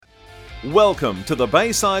Welcome to the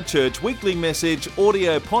Bayside Church Weekly Message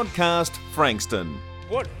audio podcast, Frankston.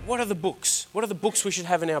 What are the books? What are the books we should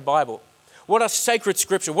have in our Bible? What are sacred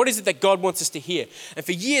scripture? What is it that God wants us to hear? And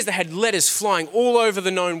for years they had letters flying all over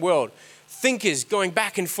the known world. Thinkers going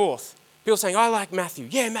back and forth. People saying, I like Matthew.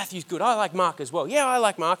 Yeah, Matthew's good. I like Mark as well. Yeah, I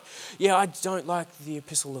like Mark. Yeah, I don't like the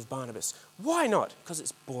Epistle of Barnabas. Why not? Because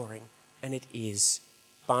it's boring. And it is.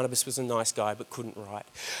 Barnabas was a nice guy but couldn't write.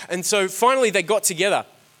 And so finally they got together.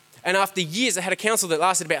 And after years, they had a council that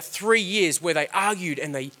lasted about 3 years where they argued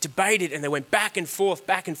and they debated and they went back and forth.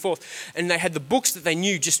 And they had the books that they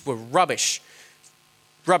knew just were rubbish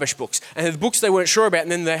books. And the books they weren't sure about,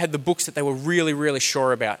 and then they had the books that they were really, really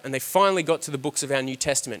sure about. And they finally got to the books of our New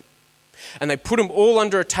Testament. And they put them all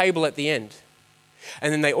under a table at the end.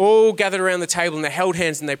 And then they all gathered around the table and they held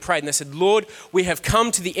hands and they prayed. And they said, Lord, we have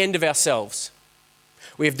come to the end of ourselves.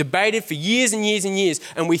 We have debated for years and years and years.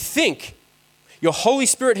 And we think your Holy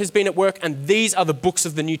Spirit has been at work and these are the books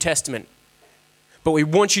of the New Testament. But we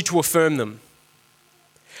want you to affirm them.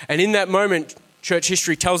 And in that moment, church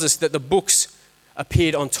history tells us that the books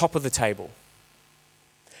appeared on top of the table.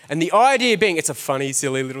 And the idea being, it's a funny,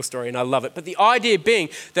 silly little story and I love it, but the idea being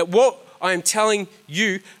that what I am telling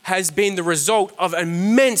you has been the result of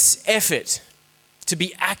immense effort to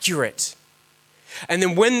be accurate. And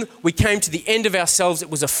then when we came to the end of ourselves, it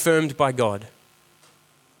was affirmed by God.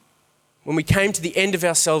 When we came to the end of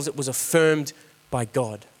ourselves, it was affirmed by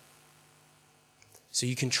God. So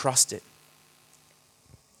you can trust it.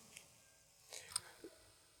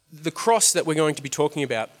 The cross that we're going to be talking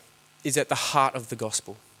about is at the heart of the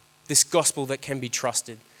gospel. This gospel that can be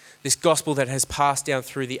trusted. This gospel that has passed down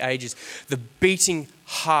through the ages. The beating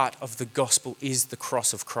heart of the gospel is the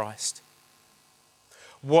cross of Christ.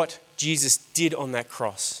 What Jesus did on that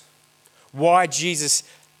cross. Why Jesus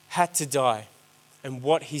had to die. And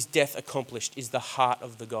what his death accomplished is the heart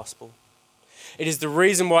of the gospel. It is the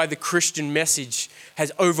reason why the Christian message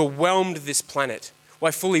has overwhelmed this planet.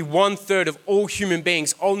 Why fully 1/3 of all human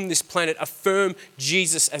beings on this planet affirm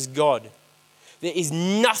Jesus as God. There is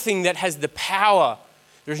nothing that has the power,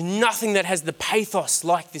 there is nothing that has the pathos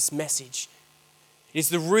like this message. It is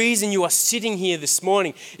the reason you are sitting here this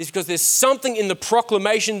morning is because there's something in the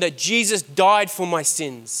proclamation that Jesus died for my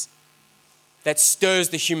sins that stirs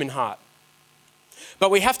the human heart. But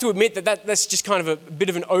we have to admit that's just kind of a bit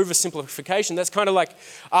of an oversimplification. That's kind of like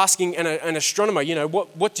asking an astronomer,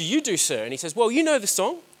 what do you do, sir? And he says, well, you know the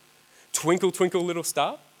song, Twinkle, Twinkle, Little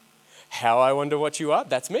Star. How I wonder what you are.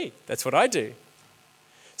 That's me. That's what I do.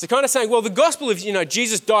 So kind of saying, well, the gospel of,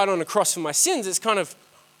 Jesus died on a cross for my sins, it's kind of,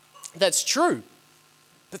 that's true.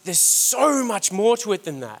 But there's so much more to it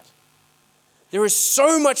than that. There is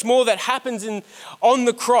so much more that happens on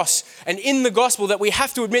the cross and in the gospel that we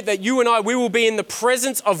have to admit that you and I, we will be in the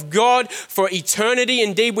presence of God for eternity.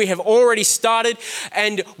 Indeed, we have already started,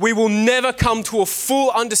 and we will never come to a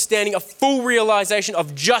full understanding, a full realization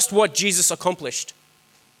of just what Jesus accomplished.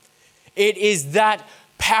 It is that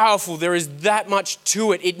powerful. There is that much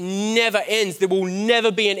to it. It never ends. There will never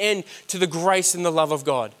be an end to the grace and the love of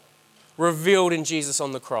God revealed in Jesus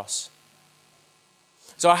on the cross.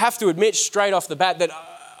 So I have to admit straight off the bat that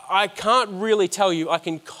I can't really tell you, I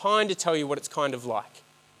can kind of tell you what it's kind of like.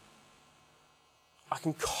 I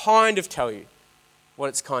can kind of tell you what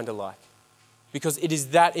it's kind of like because it is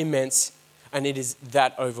that immense and it is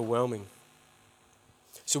that overwhelming.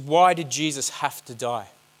 So why did Jesus have to die?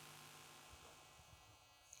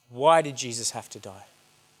 Why did Jesus have to die?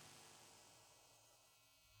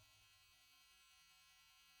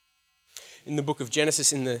 In the book of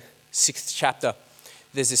Genesis, in the 6th chapter,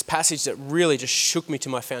 there's this passage that really just shook me to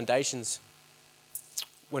my foundations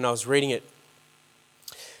when I was reading it.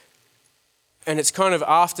 And it's kind of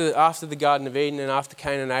after the Garden of Eden and after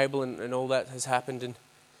Cain and Abel and all that has happened.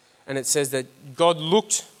 And it says that God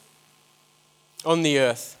looked on the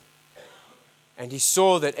earth and he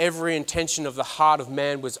saw that every intention of the heart of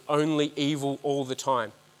man was only evil all the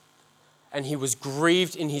time. And he was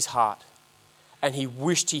grieved in his heart and he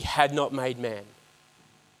wished he had not made man.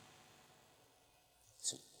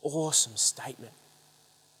 Awesome statement.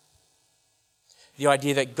 The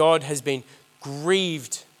idea that God has been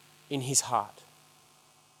grieved in his heart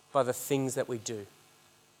by the things that we do.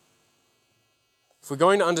 If we're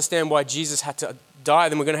going to understand why Jesus had to die,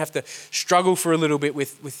 then we're going to have to struggle for a little bit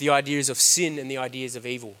with the ideas of sin and the ideas of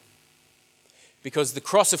evil. Because the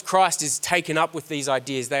cross of Christ is taken up with these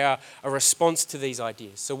ideas. They are a response to these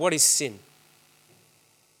ideas. So what is sin?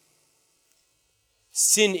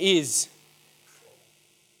 Sin is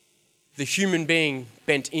the human being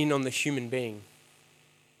bent in on the human being.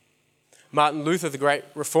 Martin Luther, the great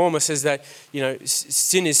reformer, says that,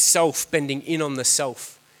 sin is self bending in on the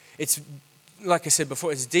self. It's, like I said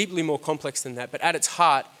before, it's deeply more complex than that. But at its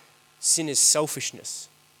heart, sin is selfishness.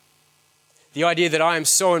 The idea that I am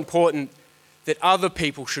so important that other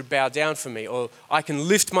people should bow down for me, or I can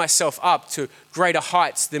lift myself up to greater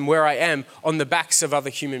heights than where I am on the backs of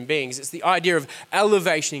other human beings. It's the idea of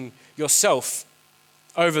elevating yourself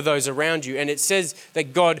over those around you. And it says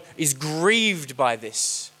that God is grieved by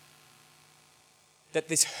this, that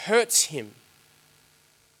this hurts him.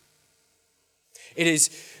 It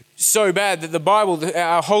is so bad that the Bible,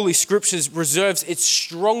 our Holy Scriptures, reserves its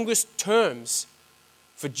strongest terms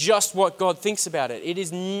for just what God thinks about it. It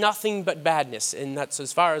is nothing but badness, and that's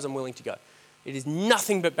as far as I'm willing to go. It is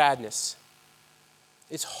nothing but badness.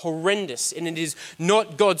 It's horrendous, and it is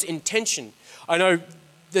not God's intention. I know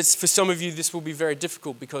that for some of you this will be very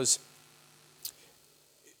difficult because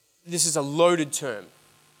this is a loaded term.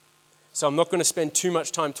 So I'm not going to spend too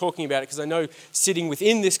much time talking about it because I know sitting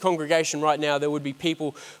within this congregation right now there would be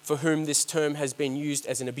people for whom this term has been used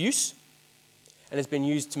as an abuse and has been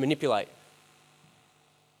used to manipulate.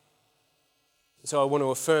 So I want to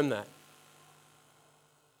affirm that.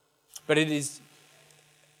 But it is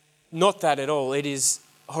not that at all. It is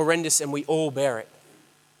horrendous and we all bear it.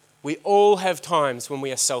 We all have times when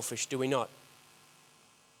we are selfish, do we not?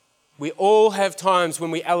 We all have times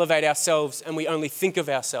when we elevate ourselves and we only think of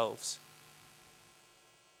ourselves.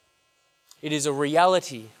 It is a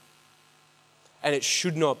reality and it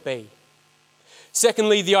should not be.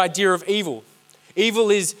 Secondly, the idea of evil. Evil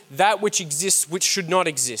is that which exists which should not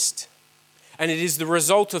exist. And it is the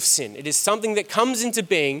result of sin. It is something that comes into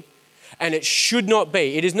being and it should not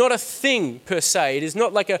be. It is not a thing per se. It is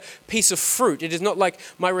not like a piece of fruit. It is not like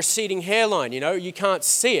my receding hairline, you can't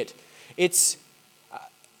see it. It's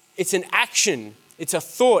an action. It's a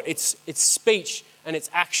thought. It's speech and it's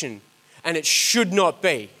action. And it should not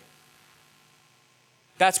be.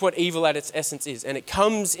 That's what evil at its essence is. And it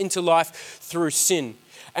comes into life through sin.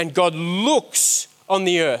 And God looks on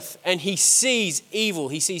the earth and he sees evil.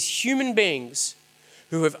 He sees human beings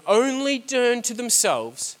who have only turned to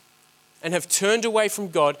themselves and have turned away from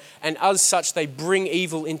God, and as such they bring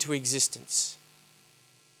evil into existence.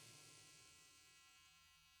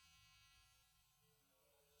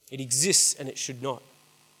 It exists and it should not.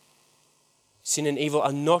 Sin and evil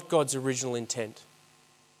are not God's original intent.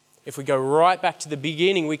 If we go right back to the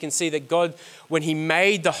beginning, we can see that God, when he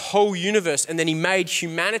made the whole universe and then he made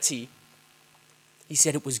humanity, he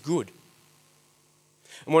said it was good.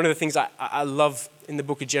 And one of the things I love in the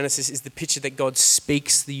book of Genesis is the picture that God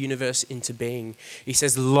speaks the universe into being. He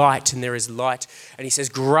says light and there is light. And he says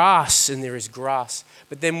grass and there is grass.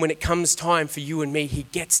 But then when it comes time for you and me, he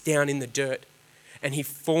gets down in the dirt and he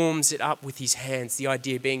forms it up with his hands. The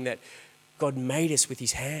idea being that God made us with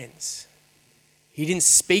his hands. He didn't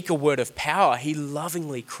speak a word of power. He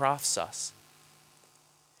lovingly crafts us.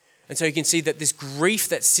 And so you can see that this grief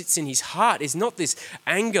that sits in his heart is not this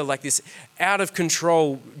anger, like this out of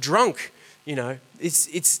control drunk,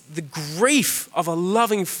 It's the grief of a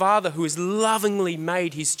loving father who has lovingly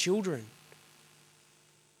made his children.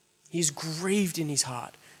 He's grieved in his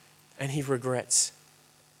heart and he regrets.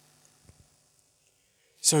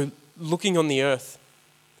 So looking on the earth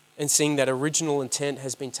and seeing that original intent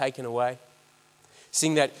has been taken away,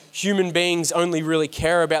 seeing that human beings only really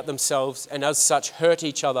care about themselves and as such hurt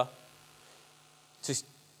each other to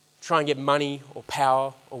try and get money or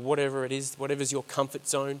power or whatever it is, whatever's your comfort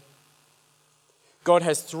zone. God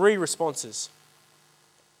has three responses.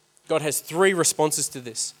 God has three responses to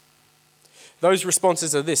this. Those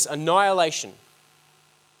responses are this: annihilation.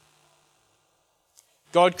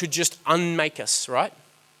 God could just unmake us, right?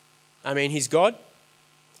 I mean, he's God.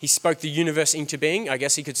 He spoke the universe into being. I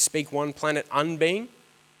guess he could speak one planet unbeing.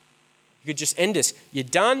 He could just end us. You're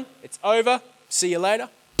done. It's over. See you later.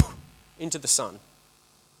 Into the sun.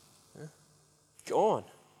 Gone.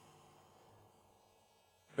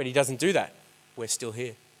 But he doesn't do that. We're still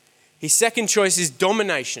here. His second choice is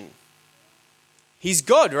domination. He's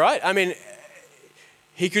God, right? I mean,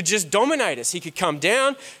 he could just dominate us. He could come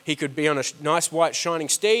down. He could be on a nice white shining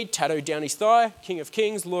steed, tattooed down his thigh, King of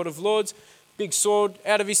Kings, Lord of Lords, big sword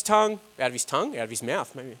out of his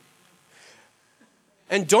mouth, maybe.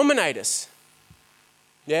 And dominate us.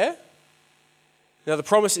 Yeah? Now the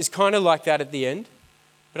promise is kind of like that at the end,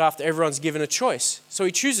 but after everyone's given a choice. So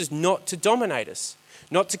he chooses not to dominate us,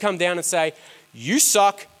 not to come down and say, you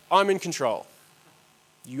suck, I'm in control.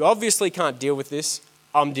 You obviously can't deal with this,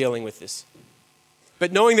 I'm dealing with this.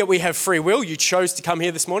 But knowing that we have free will, you chose to come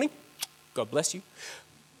here this morning, God bless you.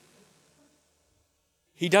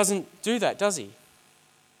 He doesn't do that, does he?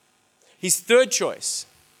 His third choice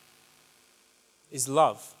is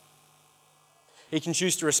love. He can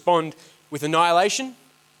choose to respond with annihilation,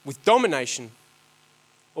 with domination,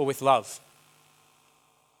 or with love?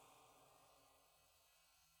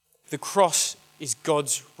 The cross is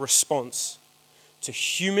God's response to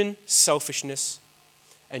human selfishness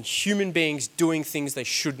and human beings doing things they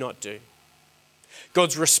should not do.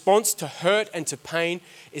 God's response to hurt and to pain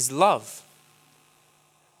is love.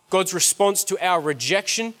 God's response to our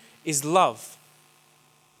rejection is love.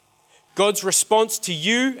 God's response to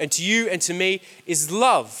you and to you and to me is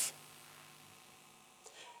love.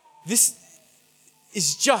 This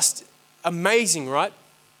is just amazing, right?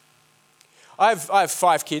 I have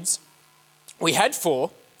 5 kids. We had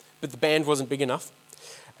 4, but the band wasn't big enough.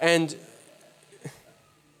 And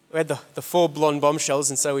we had the 4 blonde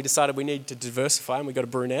bombshells, and so we decided we needed to diversify, and we got a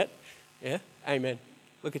brunette. Yeah? Amen.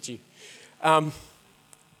 Look at you.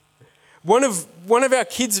 One of our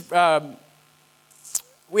kids,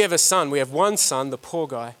 we have a son. We have one son, the poor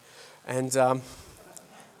guy, and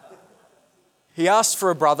he asked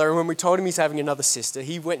for a brother, and when we told him he's having another sister,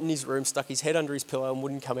 he went in his room, stuck his head under his pillow, and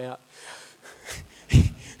wouldn't come out.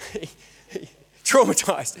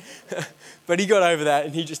 Traumatized. But he got over that,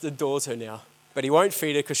 and he just adores her now. But he won't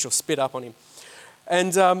feed her because she'll spit up on him.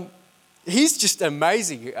 And he's just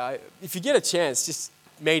amazing. If you get a chance, just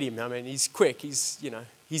meet him. I mean, he's quick. He's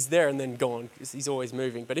there and then gone because he's always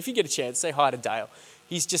moving. But if you get a chance, say hi to Dale.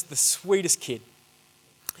 He's just the sweetest kid.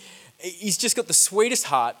 He's just got the sweetest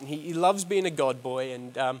heart, and he loves being a God boy.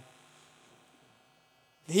 And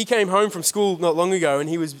he came home from school not long ago, and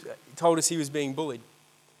he told us he was being bullied.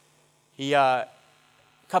 A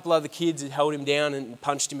couple other kids had held him down and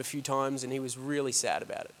punched him a few times, and he was really sad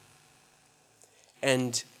about it.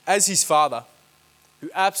 And as his father, who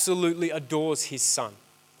absolutely adores his son,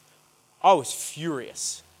 I was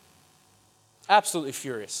furious. Absolutely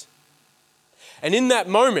furious. And in that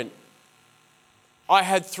moment, I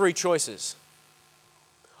had 3 choices.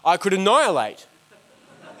 I could annihilate.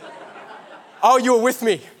 Oh, you were with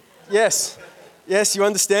me. Yes. Yes, you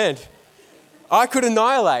understand. I could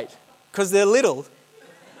annihilate because they're little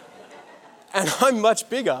and I'm much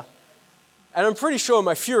bigger. And I'm pretty sure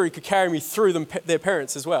my fury could carry me through their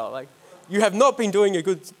parents as well. Like, you have not been doing a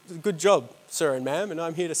good job, sir and ma'am, and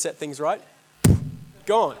I'm here to set things right.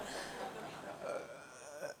 Gone.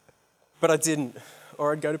 But I didn't,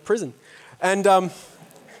 or I'd go to prison. And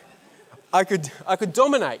I could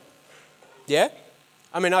dominate. Yeah?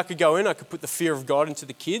 I mean, I could go in, I could put the fear of God into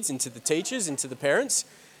the kids, into the teachers, into the parents,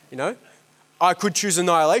 I could choose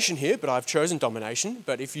annihilation here, but I've chosen domination.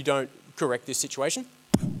 But if you don't correct this situation,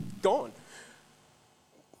 gone.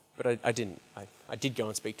 But I didn't. I did go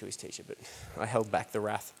and speak to his teacher, but I held back the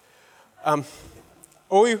wrath.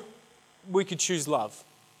 Or we could choose love.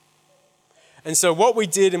 And so what we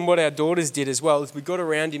did and what our daughters did as well is we got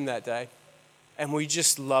around him that day and we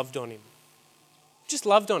just loved on him. Just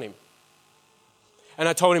loved on him. And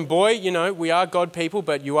I told him, boy, we are God people,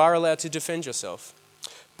 but you are allowed to defend yourself.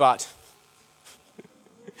 But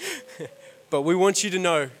we want you to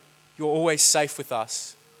know you're always safe with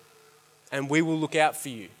us and we will look out for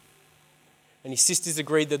you. And his sisters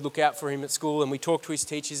agreed they'd look out for him at school, and we talked to his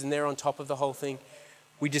teachers and they're on top of the whole thing.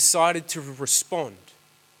 We decided to respond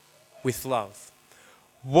with love.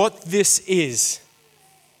 What this is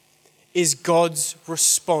God's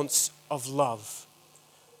response of love.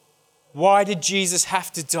 Why did Jesus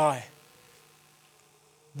have to die?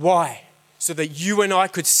 Why? So that you and I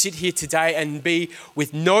could sit here today and be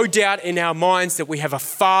with no doubt in our minds that we have a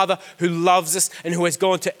Father who loves us and who has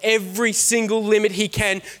gone to every single limit he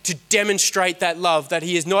can to demonstrate that love, that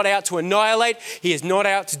he is not out to annihilate, he is not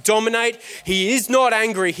out to dominate, he is not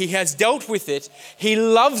angry, he has dealt with it, he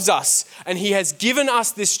loves us and he has given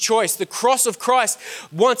us this choice. The cross of Christ,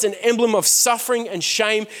 once an emblem of suffering and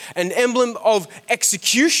shame, an emblem of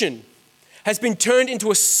execution, has been turned into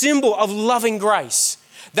a symbol of loving grace.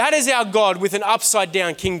 That is our God with an upside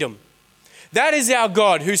down kingdom. That is our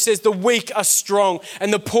God who says the weak are strong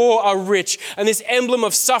and the poor are rich. And this emblem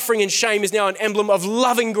of suffering and shame is now an emblem of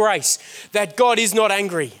loving grace. That God is not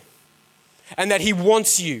angry and that he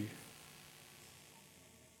wants you.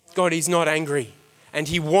 God is not angry and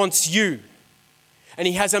he wants you. And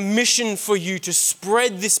he has a mission for you to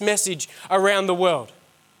spread this message around the world.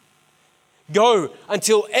 Go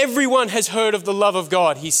until everyone has heard of the love of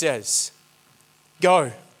God, he says.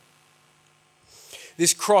 Go.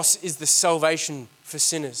 This cross is the salvation for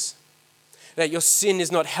sinners, that your sin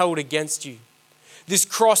is not held against you. This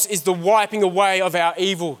cross is the wiping away of our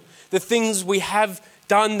evil. The things we have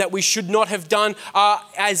done that we should not have done are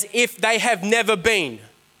as if they have never been.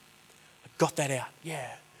 I got that out,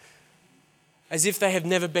 yeah. As if they have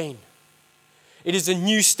never been. It is a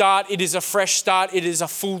new start, it is a fresh start, it is a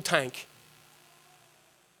full tank.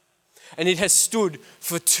 And it has stood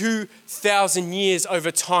for 2,000 years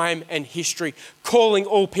over time and history, calling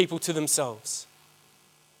all people to themselves.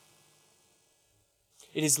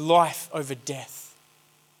 It is life over death.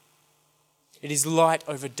 It is light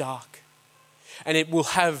over dark. And it will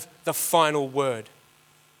have the final word.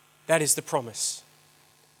 That is the promise.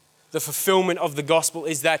 The fulfillment of the gospel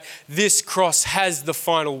is that this cross has the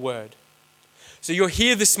final word. So you're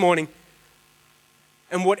here this morning,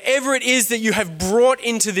 and whatever it is that you have brought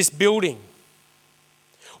into this building,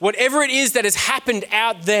 whatever it is that has happened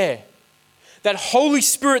out there, that Holy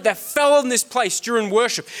Spirit that fell on this place during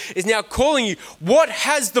worship is now calling you. What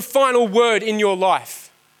has the final word in your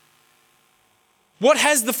life? What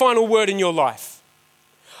has the final word in your life?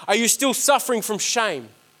 Are you still suffering from shame?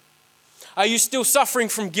 Are you still suffering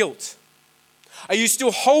from guilt? Are you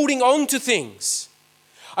still holding on to things?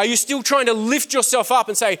 Are you still trying to lift yourself up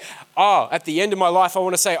and say, at the end of my life, I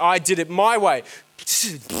want to say, I did it my way?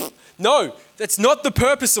 No, that's not the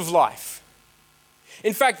purpose of life.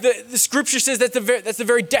 In fact, the scripture says that's the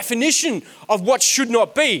very definition of what should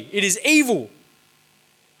not be. It is evil.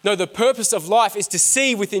 No, the purpose of life is to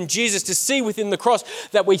see within Jesus, to see within the cross,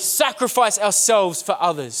 that we sacrifice ourselves for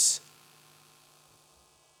others.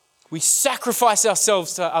 We sacrifice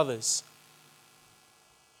ourselves to others.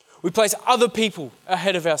 We place other people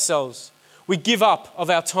ahead of ourselves. We give up of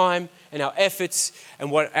our time and our efforts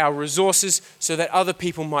and our resources so that other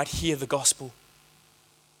people might hear the gospel.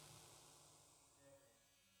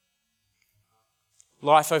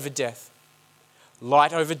 Life over death,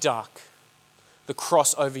 light over dark, the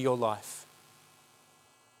cross over your life.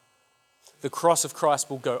 The cross of Christ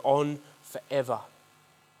will go on forever,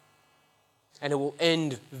 and it will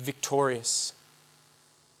end victorious.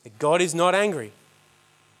 That God is not angry,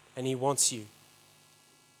 and He wants you.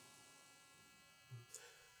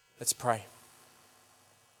 Let's pray.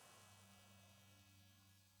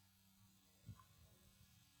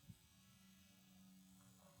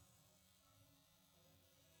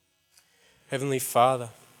 Heavenly Father,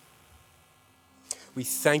 we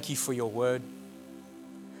thank you for your word.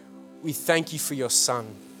 We thank you for your Son.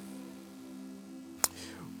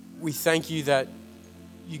 We thank you that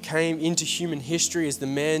you came into human history as the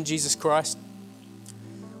man Jesus Christ.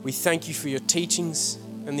 We thank you for your teachings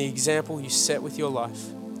and the example you set with your life.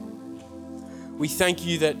 We thank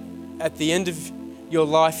you that at the end of your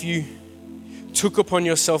life, you took upon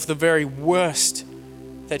yourself the very worst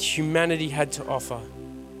that humanity had to offer.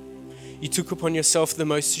 You took upon yourself the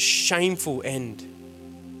most shameful end.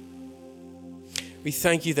 We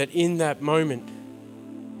thank you that in that moment,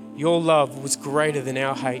 your love was greater than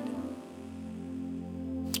our hate.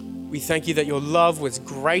 We thank you that your love was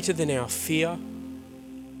greater than our fear.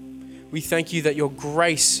 We thank you that your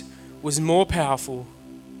grace was more powerful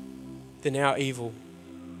than our evil.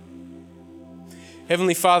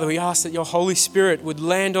 Heavenly Father, we ask that your Holy Spirit would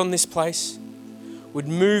land on this place, would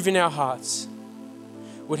move in our hearts,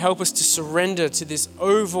 would help us to surrender to this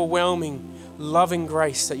overwhelming, loving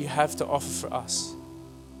grace that you have to offer for us.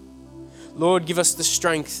 Lord, give us the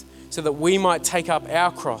strength so that we might take up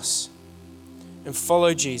our cross and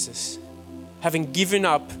follow Jesus, having given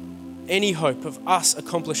up any hope of us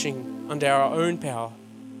accomplishing under our own power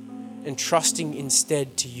and trusting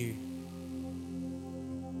instead to you.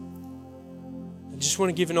 I just want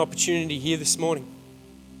to give an opportunity here this morning.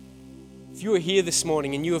 If you are here this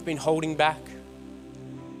morning and you have been holding back,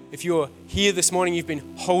 if you're here this morning, you've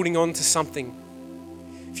been holding on to something.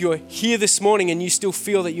 If you're here this morning and you still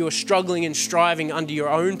feel that you are struggling and striving under your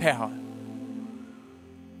own power,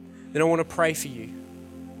 then I want to pray for you.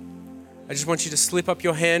 I just want you to slip up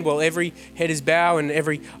your hand while every head is bowed and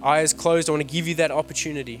every eye is closed. I want to give you that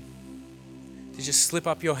opportunity to just slip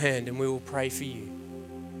up your hand and we will pray for you.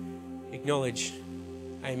 Acknowledge.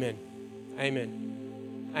 Amen.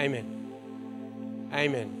 Amen. Amen.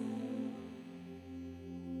 Amen.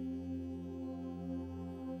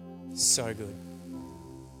 So good.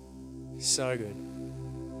 So good.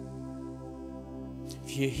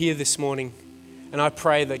 If you're here this morning, and I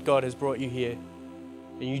pray that God has brought you here,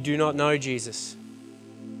 and you do not know Jesus,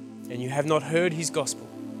 and you have not heard his gospel,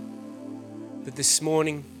 but this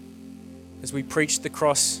morning, as we preached the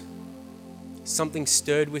cross, something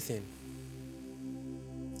stirred within.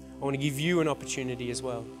 I want to give you an opportunity as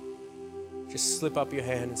well. Just slip up your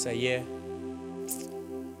hand and say, yeah,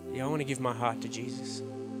 I want to give my heart to Jesus.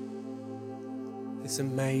 This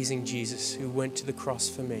amazing Jesus who went to the cross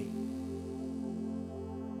for me.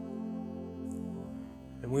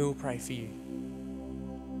 And we will pray for you.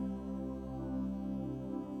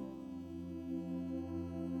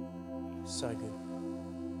 So good.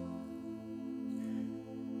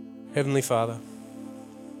 Heavenly Father,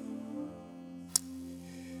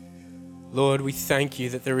 Lord, we thank you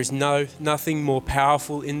that there is nothing more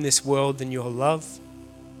powerful in this world than your love.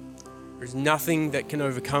 There is nothing that can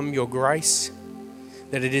overcome your grace,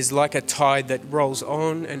 that it is like a tide that rolls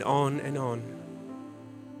on and on and on.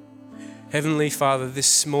 Heavenly Father,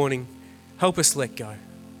 this morning, help us let go.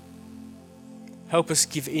 Help us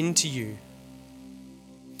give in to you.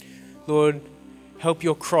 Lord, help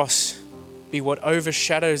your cross be what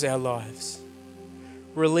overshadows our lives.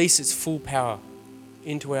 Release its full power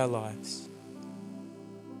into our lives.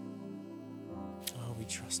 Oh, we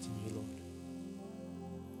trust in you, Lord.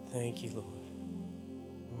 Thank you, Lord.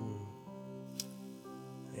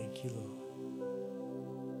 Thank you, Lord.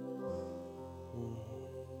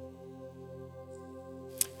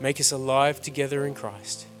 Make us alive together in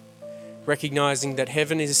Christ, recognizing that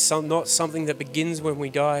heaven is not something that begins when we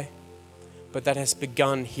die, but that has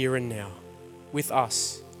begun here and now with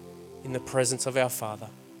us in the presence of our Father.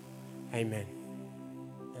 Amen.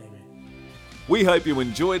 Amen. We hope you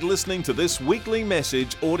enjoyed listening to this weekly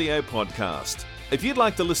message audio podcast. If you'd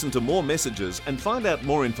like to listen to more messages and find out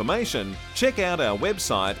more information, check out our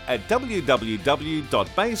website at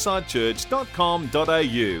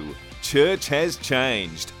www.baysidechurch.com.au. Church has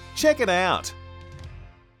changed. Check it out.